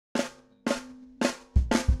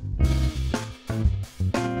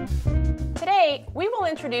we will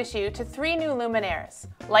introduce you to 3 new luminaires: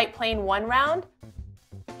 Lightplane Round,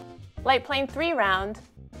 Lightplane 3 Round,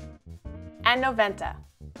 and Noventa,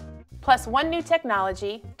 plus 1 new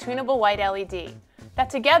technology, tunable white LED, that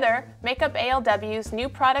together make up ALW's new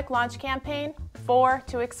product launch campaign, 4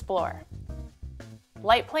 to Explore.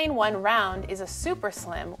 Lightplane Round is a super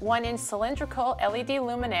slim 1-inch cylindrical LED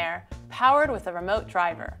luminaire powered with a remote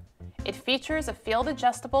driver. It features a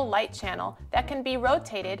field-adjustable light channel that can be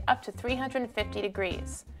rotated up to 350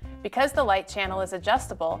 degrees. Because the light channel is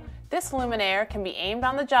adjustable, this luminaire can be aimed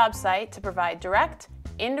on the job site to provide direct,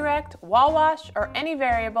 indirect, wall wash, or any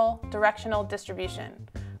variable directional distribution.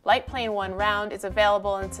 Lightplane Round is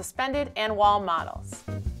available in suspended and wall models.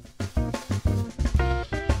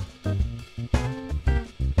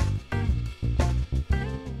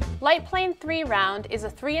 Lightplane 3 Round is a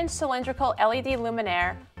 3-inch cylindrical LED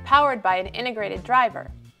luminaire powered by an integrated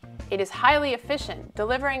driver. It is highly efficient,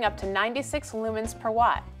 delivering up to 96 lumens per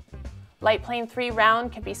watt. Lightplane 3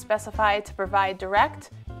 Round can be specified to provide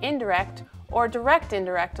direct, indirect, or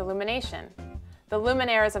direct-indirect illumination. The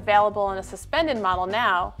luminaire is available in a suspended model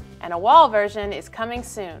now, and a wall version is coming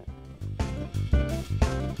soon.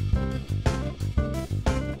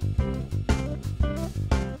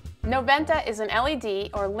 Noventa is an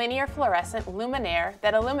LED or linear fluorescent luminaire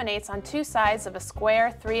that illuminates on 2 sides of a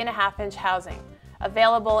square 3.5-inch housing.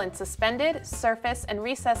 Available in suspended, surface, and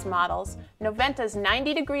recessed models, Noventa's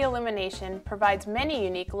 90-degree illumination provides many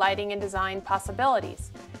unique lighting and design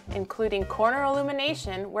possibilities, including corner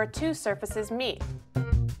illumination where 2 surfaces meet.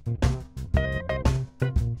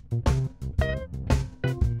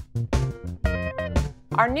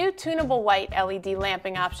 Our new tunable white LED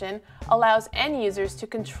lamping option allows end users to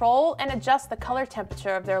control and adjust the color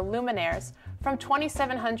temperature of their luminaires from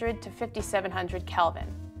 2700 to 5700 Kelvin.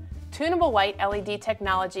 Tunable white LED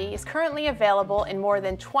technology is currently available in more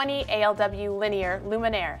than 20 ALW linear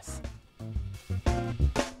luminaires.